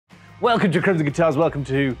Welcome to Crimson Guitars, welcome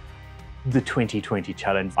to the 2020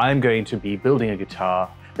 challenge. I'm going to be building a guitar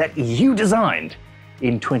that you designed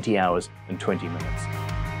in 20 hours and 20 minutes.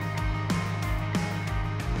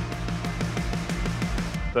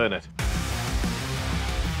 Burn it.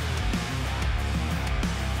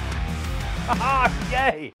 Ah,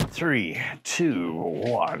 yay! 3, 2,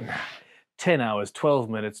 1. 10 hours, 12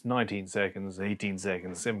 minutes, 19 seconds, 18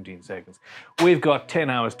 seconds, 17 seconds. We've got 10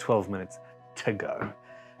 hours, 12 minutes to go.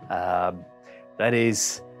 That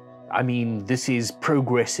is, I mean, this is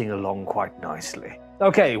progressing along quite nicely.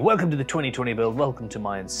 Okay, welcome to the 2020 build. Welcome to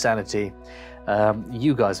my insanity.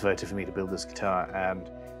 You guys voted for me to build this guitar, and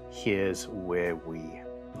here's where we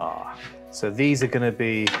are. So these are going to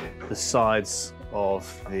be the sides of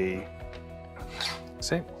the...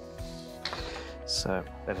 See? So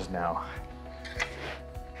that is now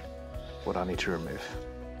what I need to remove.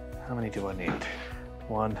 How many do I need?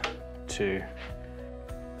 1, 2.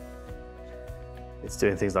 It's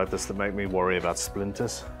doing things like this that make me worry about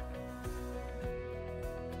splinters.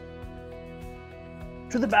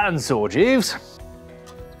 To the bandsaw, Jeeves.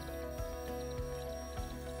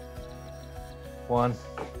 1,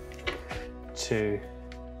 2.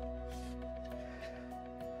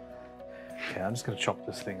 Okay, I'm just going to chop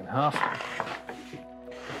this thing in half.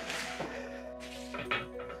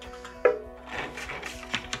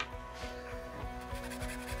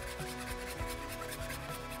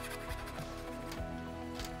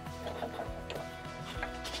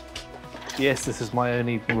 Yes, this is my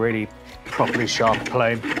only really properly sharp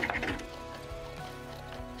plane.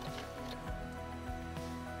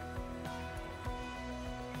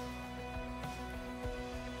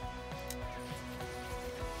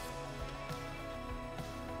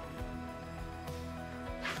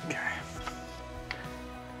 Okay.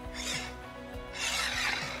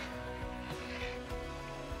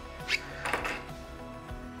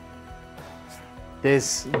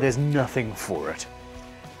 There's nothing for it.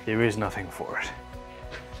 There is nothing for it.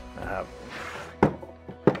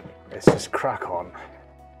 Let's just crack on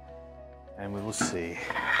and we will see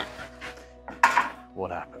what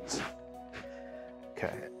happens.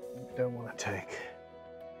 Okay, don't want to take...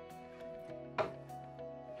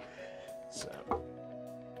 So,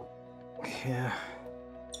 here.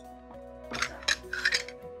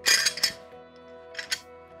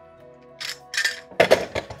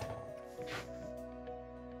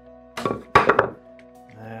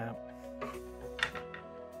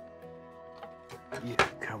 You can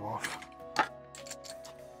come off.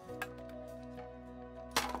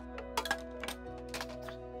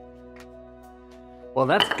 Well,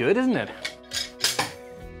 that's good, isn't it?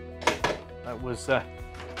 That was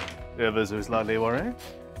ever so slightly worrying.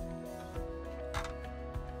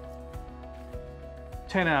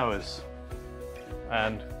 10 hours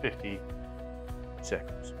and 50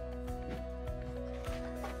 seconds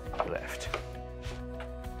left.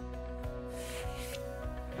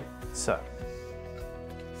 So.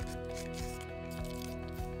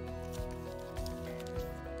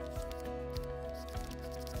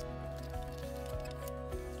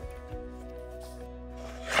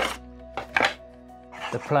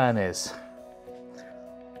 The plan is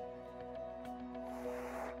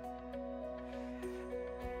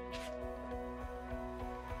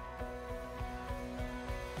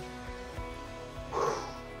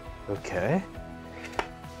okay.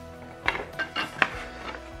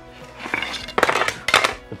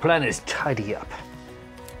 The plan is tidy up.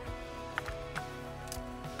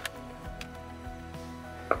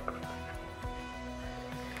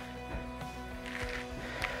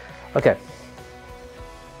 Okay.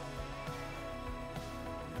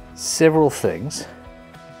 Several things.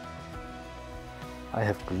 I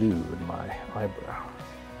have glue in my eyebrow.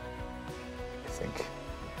 I think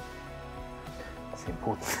that's the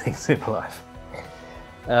important things in life.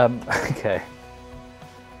 Okay.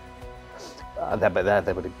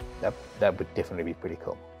 That would definitely be pretty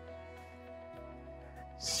cool.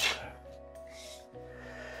 So,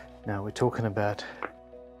 now we're talking about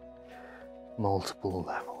multiple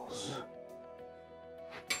levels.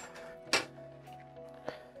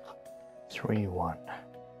 3, 1.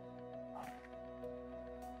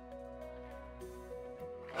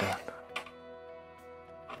 Done.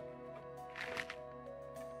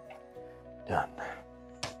 Done.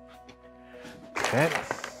 Okay.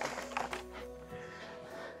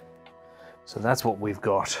 So that's what we've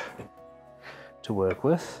got to work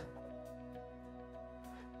with.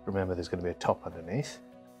 Remember, there's going to be a top underneath.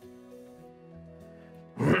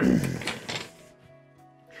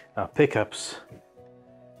 Now, pickups.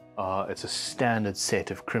 It's a standard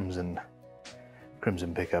set of crimson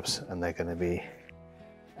pickups, and they're going to be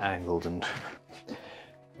angled and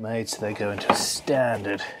made so they go into a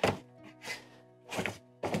standard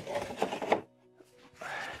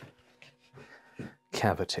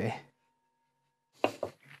cavity.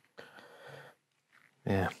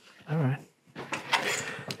 Yeah, all right.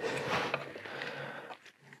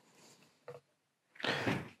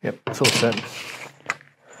 Yep, it's all set.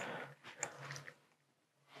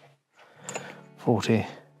 40.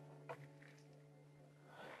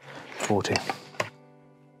 40.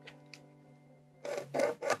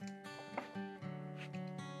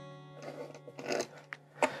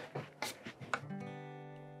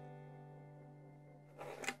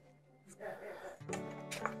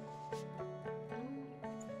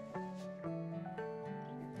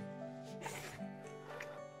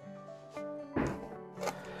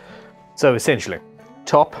 So essentially,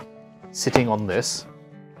 top sitting on this,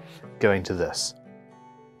 going to this.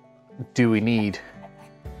 Do we need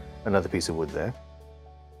another piece of wood there?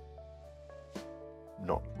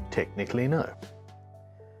 Not technically, no.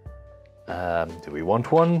 Do we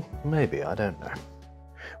want one? Maybe, I don't know.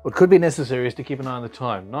 What could be necessary is to keep an eye on the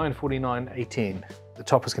time. 9:49:18. The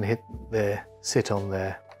top is going to hit there, sit on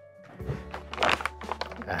there,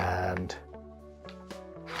 and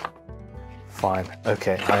fine.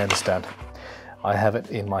 Okay, I understand. I have it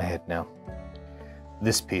in my head now.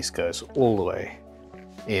 This piece goes all the way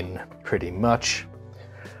in pretty much.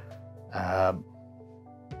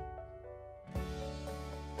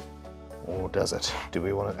 Or does it? Do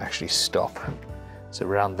we want to actually stop? So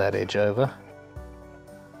round that edge over,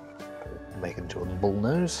 make it into a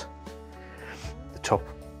bullnose, the top,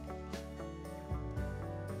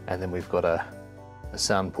 and then we've got a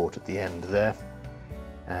sound port at the end there,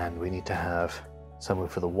 and we need to have somewhere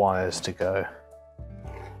for the wires to go.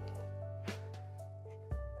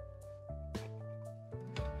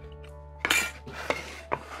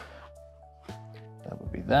 That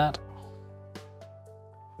would be that.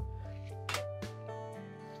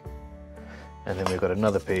 And then we've got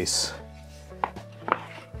another piece.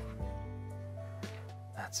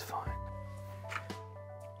 That's fine.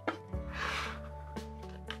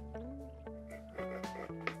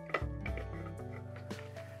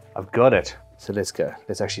 I've got it. So let's go.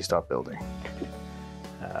 Let's actually start building.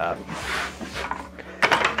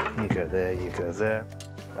 You go there, you go there.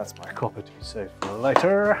 That's my copper to be saved for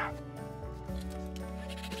later.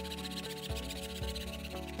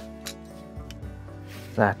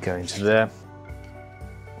 That going to there.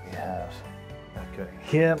 We have that going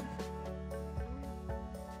here.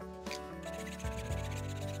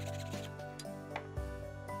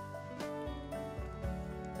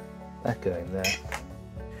 That going there.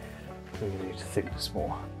 We need thickness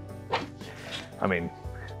more. I mean,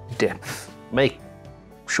 depth. Make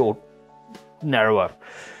short, narrower.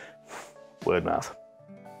 Word mouth.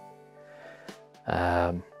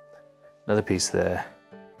 Another piece there.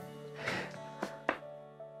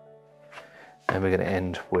 And we're going to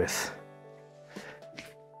end with,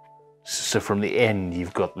 so from the end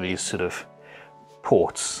you've got these sort of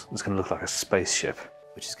ports. It's going to look like a spaceship,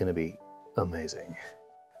 which is going to be amazing.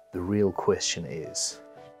 The real question is,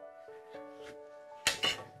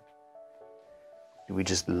 do we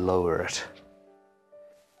just lower it?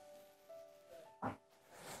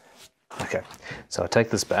 Okay, so I take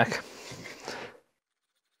this back.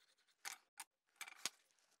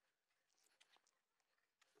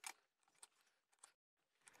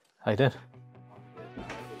 How you doing?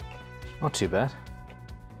 Not too bad.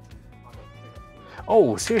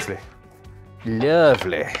 Oh, seriously?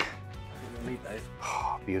 Lovely.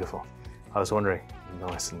 Oh, beautiful. I was wondering,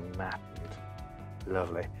 nice and matte.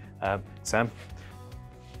 Lovely. Sam?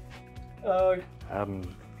 I'm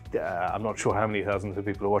not sure how many thousands of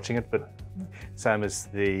people are watching it, but Sam is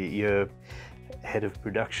the head of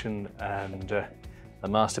production and a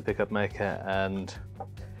master pickup maker and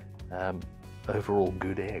overall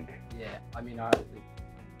good egg. Yeah, I mean, I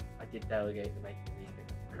did delegate the making of these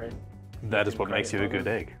things to Chris. That is what makes you a good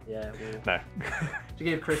egg. Yeah, No. well, to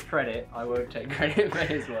give Chris credit, I won't take credit for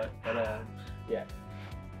his work, but yeah.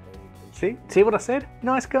 See what I said?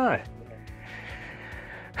 Nice guy.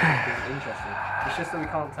 It's interesting. It's just that we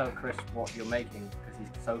can't tell Chris what you're making because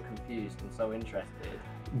he's so confused and so interested.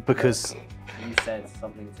 Because you said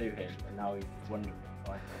something to him and now he's wondering.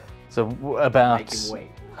 So about Make him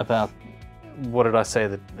wait. About what did I say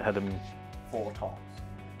that had him? 4 tops.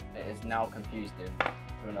 It has now confused him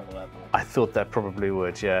to another level. I thought that probably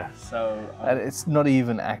would, yeah. So and it's not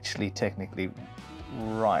even actually technically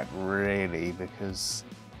right, really, because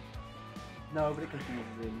no, but it confuses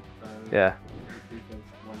him. So yeah. He's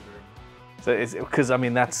wondering. So it's because I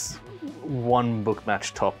mean that's one book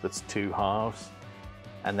match top that's 2 halves,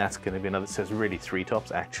 and that's going to be another. So it's really 3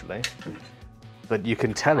 tops actually. but you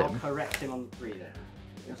can tell I'll him. correct him on the 3 then.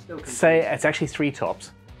 You're still confused. Say it's actually 3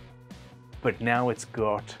 tops, but now it's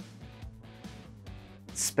got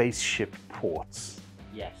spaceship ports.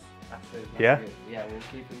 Yes, that's good. Yeah? Good. Yeah, we'll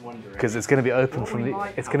keep him wondering. Because it's going to be open from the.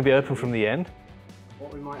 It's going to be open from the end.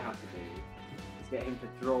 What we might have to do is get him to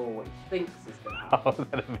draw what he thinks is going to happen. Oh,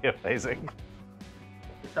 that'd be amazing.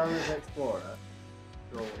 The Challenge Explorer,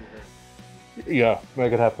 draw what he thinks. Yeah,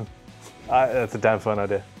 make it happen. That's a damn fun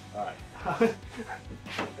idea. Alright.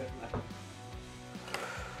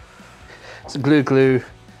 So glue.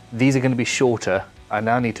 These are going to be shorter. I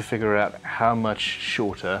now need to figure out how much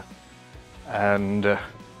shorter and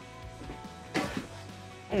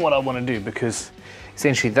what I want to do, because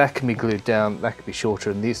essentially that can be glued down, that could be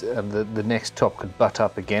shorter, and the next top could butt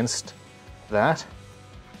up against that.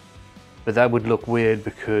 But that would look weird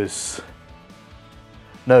because,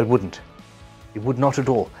 no, it wouldn't. It would not at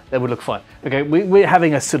all. That would look fine. Okay, we're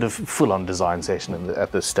having a sort of full-on design session at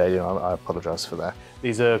this stage, and I apologize for that.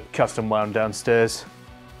 These are custom wound downstairs.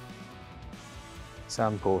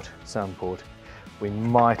 Sound port. We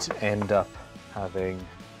might end up having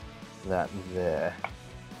that there.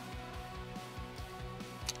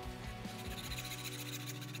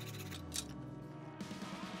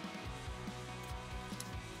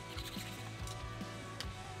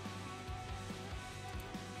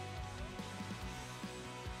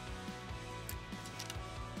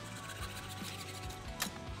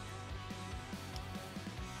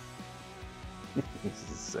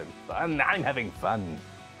 This is so fun. I'm having fun.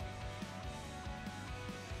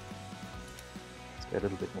 Let's go a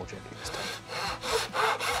little bit more gently this time.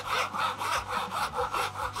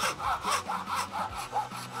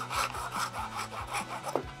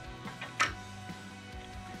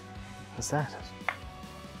 What's that?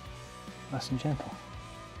 Nice and gentle.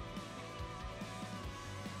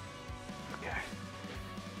 Okay.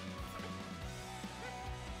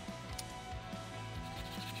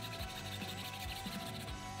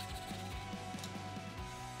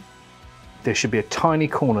 There should be a tiny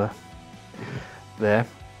corner there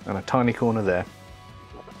and a tiny corner there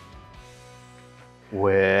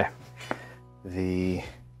where the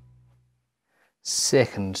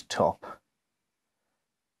second top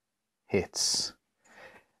hits,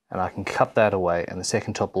 and I can cut that away and the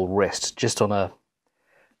second top will rest just on a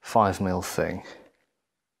 5mm thing.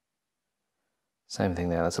 Same thing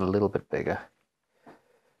there, that's a little bit bigger.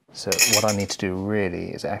 So what I need to do really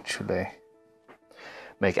is actually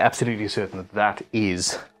make absolutely certain that that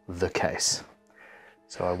is the case.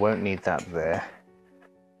 So I won't need that there.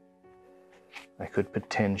 I could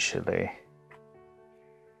potentially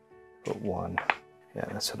put one. Yeah,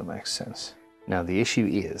 that sort of makes sense. Now the issue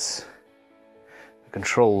is the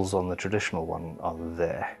controls on the traditional one are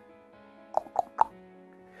there.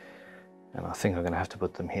 And I think I'm going to have to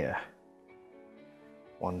put them here.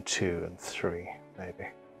 1, 2, and 3, maybe.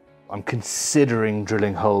 I'm considering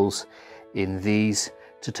drilling holes in these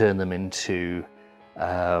to turn them into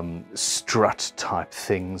strut type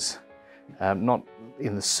things, not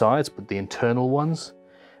in the sides but the internal ones,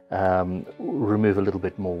 remove a little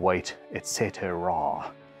bit more weight,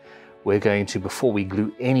 etc. We're going to, before we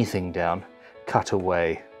glue anything down, cut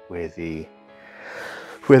away where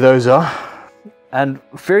those are, and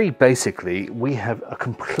very basically we have a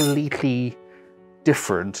completely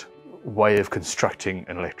different way of constructing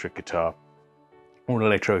an electric guitar or an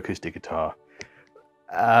electroacoustic guitar.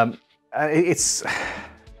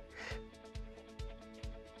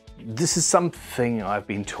 This is something I've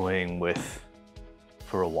been toying with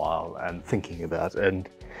for a while and thinking about, and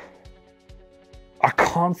I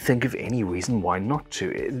can't think of any reason why not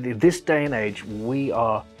to. In this day and age,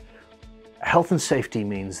 health and safety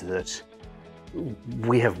means that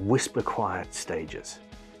we have whisper quiet stages.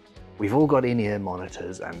 We've all got in-ear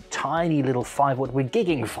monitors and tiny little 5-watt, we're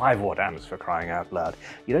gigging 5-watt amps for crying out loud.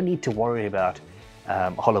 You don't need to worry about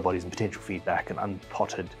hollow bodies and potential feedback and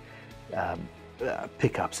unpotted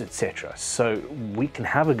pickups, etc. So we can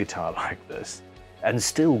have a guitar like this and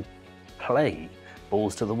still play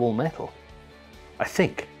balls to the wall metal, I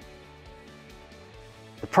think.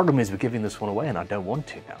 The problem is we're giving this one away and I don't want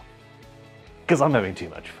to now, because I'm having too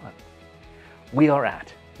much fun. We are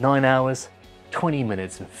at 9 hours, 20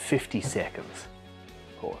 minutes and 50 seconds.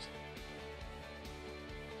 Pause.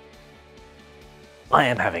 I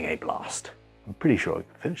am having a blast. I'm pretty sure I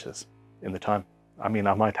can finish this in the time. I mean,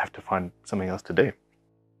 I might have to find something else to do.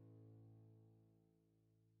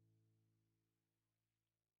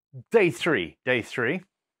 Day three,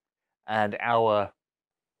 and hour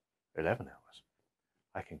 11 hours.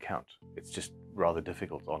 I can count. It's just rather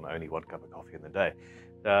difficult on only 1 cup of coffee in the day.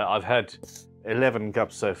 I've had 11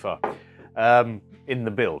 cups so far in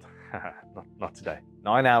the build. not today.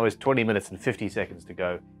 9 hours, 20 minutes and 50 seconds to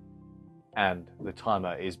go. And the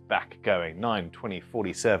timer is back going.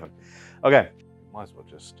 9:20:47. Okay, might as well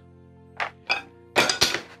just...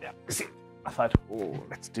 Yeah, see, I thought, oh,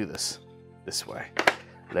 let's do this way.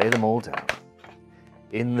 Lay them all down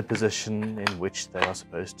in the position in which they are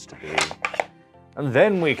supposed to be. And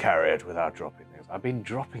then we carry it without dropping things. I've been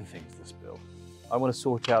dropping things this build. I want to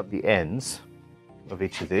sort out the ends of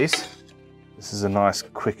each of these. This is a nice,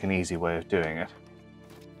 quick and easy way of doing it.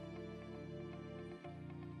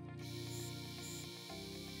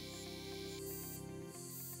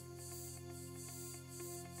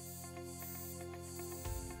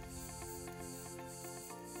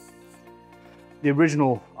 The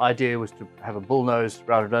original idea was to have a bull nose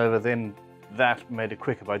routed over, then that made it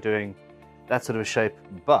quicker by doing that sort of a shape,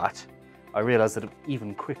 but I realized that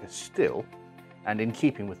even quicker still, and in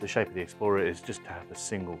keeping with the shape of the Explorer, is just to have a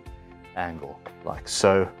single angle, like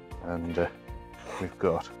so, and we've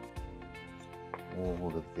got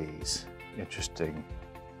all of these interesting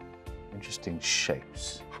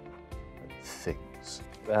shapes and things.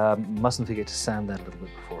 Mustn't forget to sand that a little bit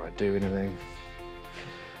before I do anything.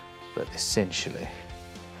 But essentially,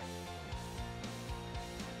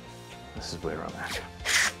 this is where I'm at.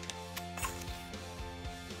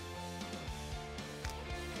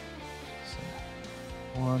 So,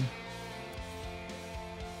 one,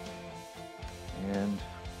 and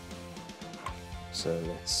so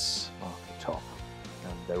let's mark the top,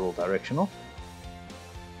 and they're all directional.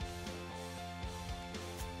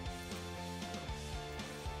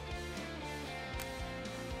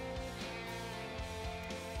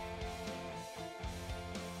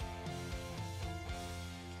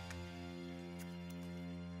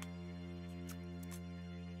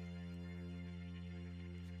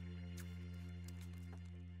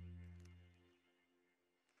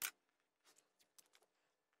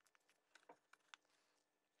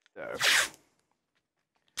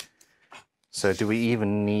 So do we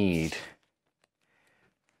even need,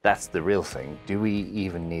 that's the real thing, do we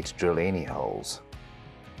even need to drill any holes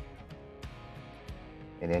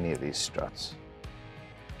in any of these struts?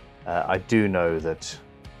 I do know that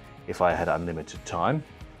if I had unlimited time,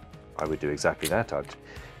 I would do exactly that. I'd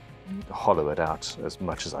hollow it out as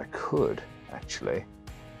much as I could, actually.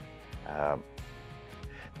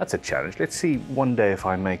 That's a challenge. Let's see one day if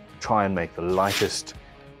I try and make the lightest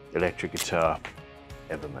electric guitar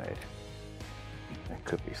ever made. That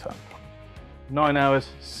could be fun. 9 hours,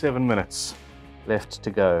 7 minutes left to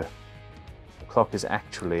go. The clock is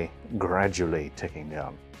actually gradually ticking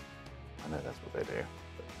down. I know that's what they do.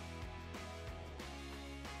 But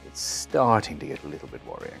it's starting to get a little bit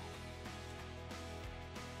worrying.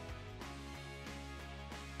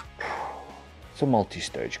 It's a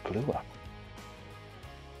multi-stage glue up.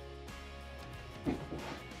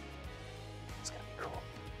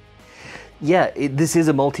 Yeah, this is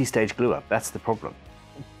a multi-stage glue up, that's the problem.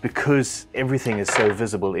 Because everything is so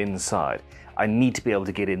visible inside, I need to be able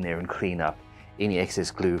to get in there and clean up any excess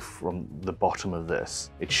glue from the bottom of this.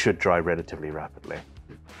 It should dry relatively rapidly.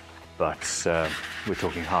 But we're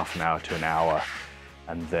talking half an hour to an hour,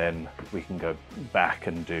 and then we can go back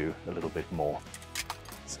and do a little bit more.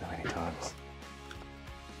 So many times.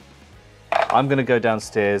 I'm gonna go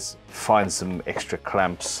downstairs, find some extra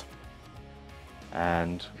clamps,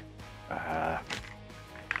 and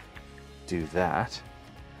do that.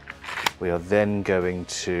 We are then going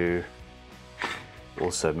to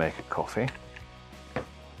also make a coffee,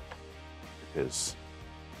 because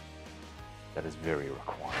that is very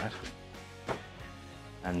required.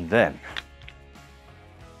 And then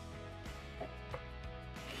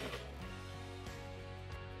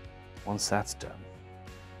once that's done,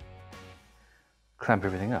 clamp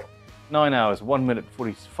everything up. 9 hours, 1 minute,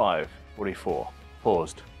 45, 44.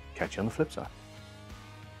 Paused. Catch you on the flip side.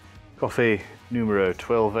 Coffee numero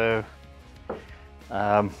 12.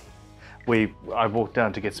 I walked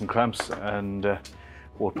down to get some clamps and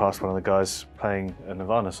walked past one of the guys playing a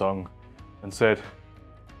Nirvana song and said,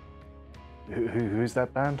 who's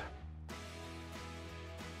that band?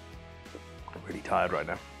 I'm really tired right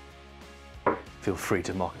now. Feel free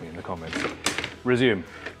to mock me in the comments. Resume.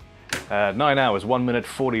 9 hours, 1 minute,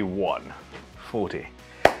 41. 40.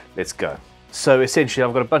 Let's go. So essentially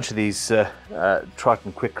I've got a bunch of these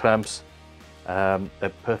Triton quick clamps.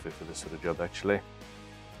 They're perfect for this sort of job actually.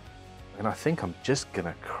 And I think I'm just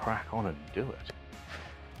gonna crack on and do it.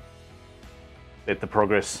 Let the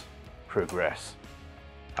progress progress.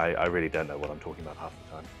 I really don't know what I'm talking about half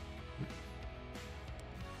the time.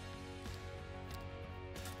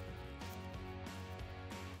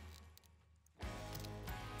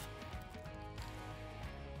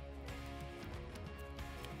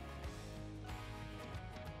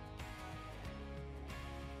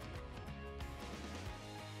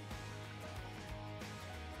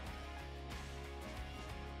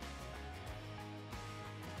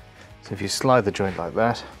 So if you slide the joint like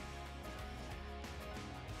that,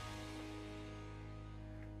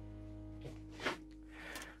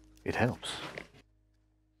 it helps.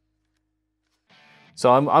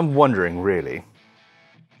 So I'm wondering really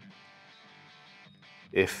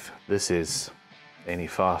if this is any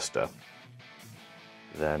faster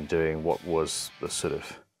than doing what was the sort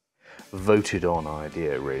of voted on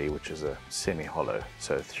idea really, which is a semi-hollow,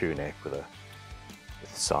 so through neck with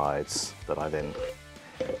sides that I then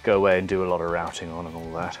go away and do a lot of routing on and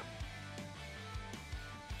all that.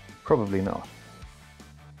 Probably not.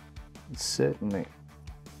 It's certainly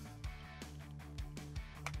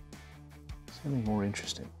more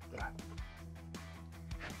interesting than that.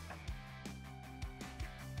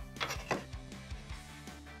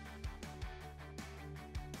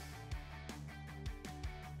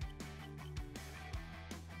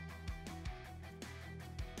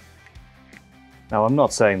 Now, I'm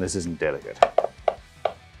not saying this isn't delicate,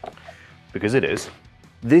 because it is.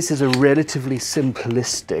 This is a relatively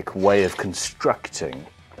simplistic way of constructing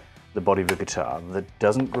the body of a guitar that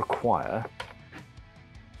doesn't require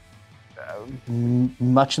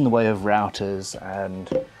much in the way of routers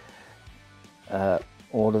and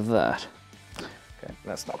all of that. Okay,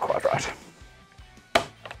 that's not quite right.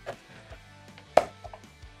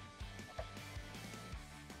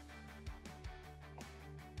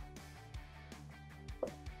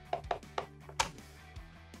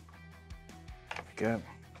 There we go.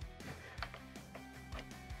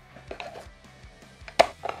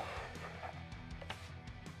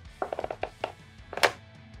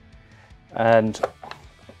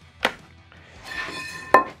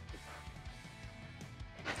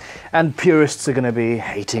 And purists are going to be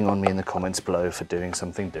hating on me in the comments below for doing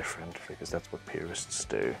something different, because that's what purists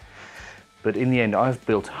do. But in the end, I've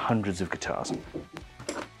built hundreds of guitars,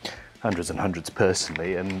 hundreds and hundreds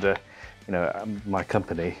personally, and you know, my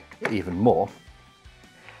company even more.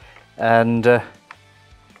 And the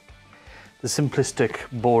simplistic,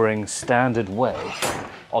 boring, standard way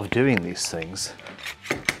of doing these things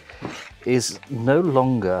is no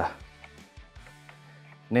longer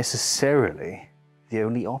necessarily the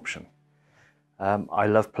only option. I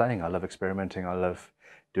love playing, I love experimenting, I love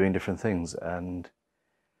doing different things, and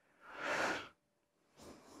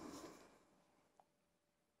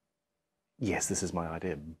yes, this is my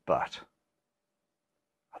idea, but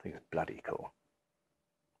I think it's bloody cool.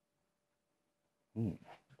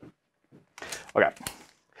 Okay,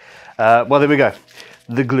 well, there we go.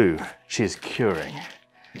 The glue, she's curing.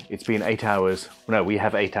 It's been 8 hours, no, we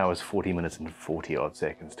have 8 hours, 40 minutes and 40 odd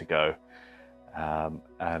seconds to go. Well,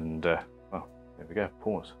 there we go,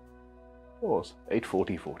 pause,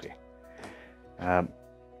 8:40:40.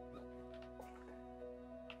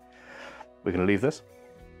 We're gonna leave this.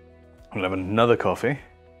 We'll have another coffee.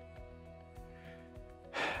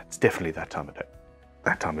 It's definitely that time of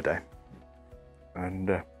day.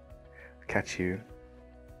 And catch you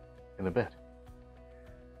in a bit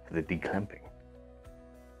for the declamping.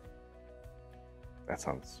 That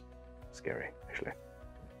sounds scary, actually.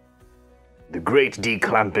 The great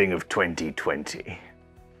declamping of 2020.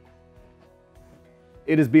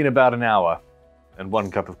 It has been about an hour and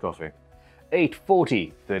 1 cup of coffee.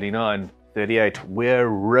 8:40, 39, 38, we're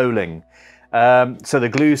rolling. So the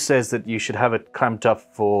glue says that you should have it clamped up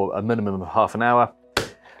for a minimum of half an hour.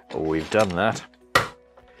 We've done that.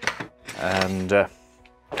 And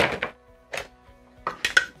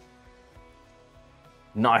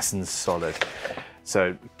nice and solid.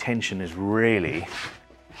 So tension is really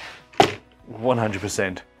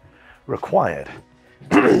 100% required.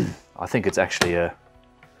 I think it's actually an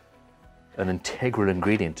integral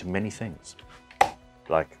ingredient to many things,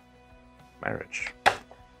 like marriage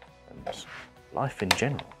and life in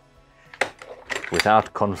general.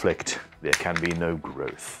 Without conflict, there can be no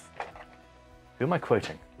growth. Who am I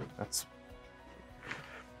quoting? That's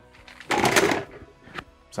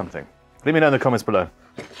something. Let me know in the comments below.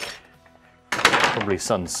 Probably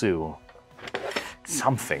Sun Tzu or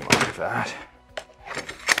something like that.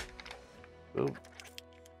 Ooh.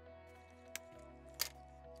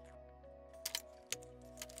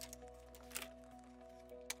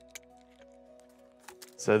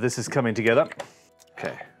 So this is coming together.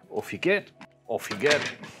 Okay, off you get,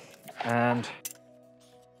 and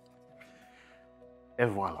et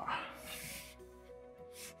voila.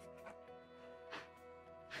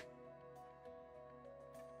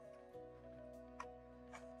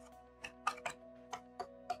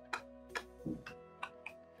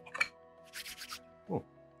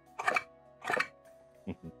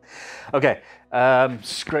 Okay,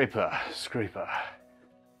 scraper.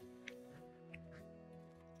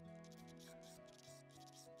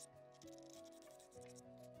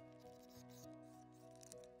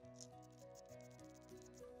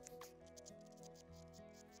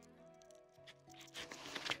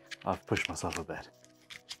 I've pushed myself a bit.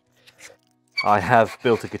 I have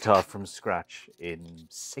built a guitar from scratch in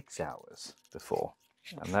 6 hours before,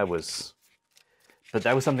 and that was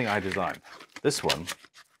something I designed. This one,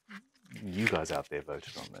 you guys out there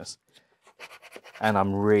voted on this, and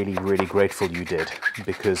I'm really, really grateful you did,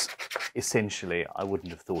 because essentially I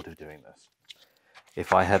wouldn't have thought of doing this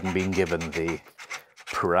if I hadn't been given the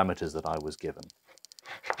parameters that I was given.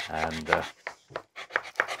 And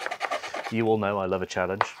you all know I love a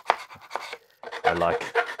challenge. I like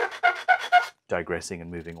digressing and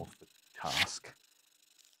moving off the task.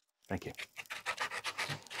 Thank you.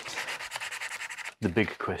 The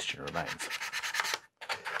big question remains.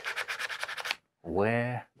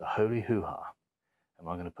 Where the holy hoo-ha am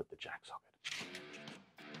I going to put the jack socket?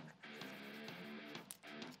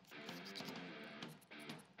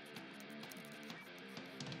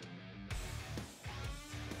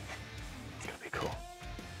 It's going to be cool.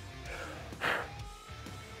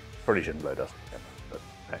 Probably shouldn't blow dust on camera, but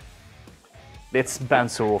hey. Let's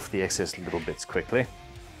bounce off the excess little bits quickly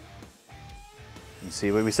and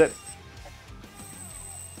see where we sit.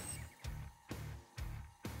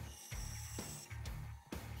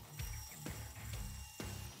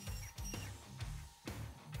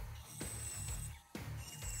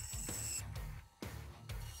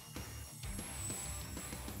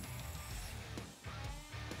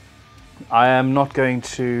 I am not going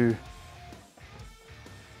to,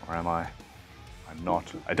 or am I? I'm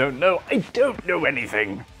not. I don't know. I don't know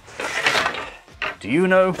anything. Do you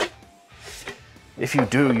know? If you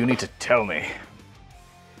do, you need to tell me.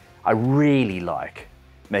 I really like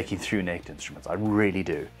making through-necked instruments. I really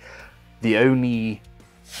do. The only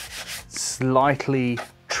slightly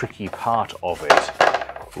tricky part of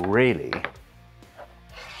it, really,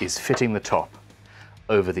 is fitting the top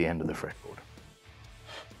over the end of the fretboard.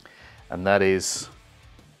 And that is,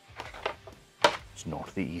 it's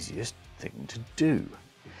not the easiest thing to do.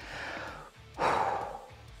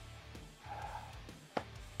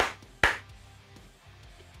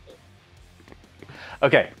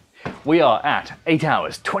 Okay, we are at 8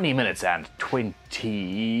 hours, 20 minutes and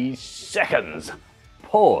 20 seconds.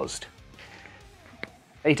 Paused.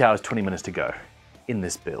 8 hours, 20 minutes to go in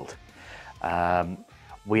this build.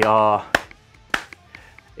 We are,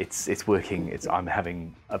 it's working, I'm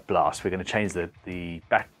having a blast. We're going to change the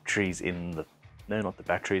batteries in the, no, not the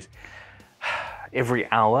batteries.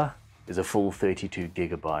 Every hour is a full 32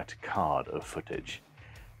 gigabyte card of footage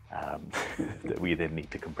that we then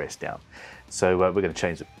need to compress down. So we're going to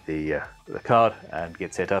change the card and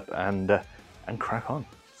get set up and crack on.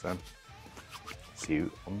 So see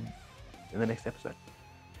you in the next episode.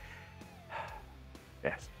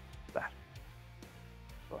 Yes, that.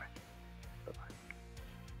 Bye.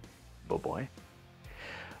 Bye-bye. Bye-bye.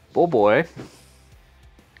 Bye-bye.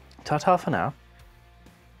 Ta-ta for now.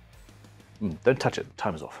 Don't touch it.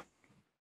 Timer's off.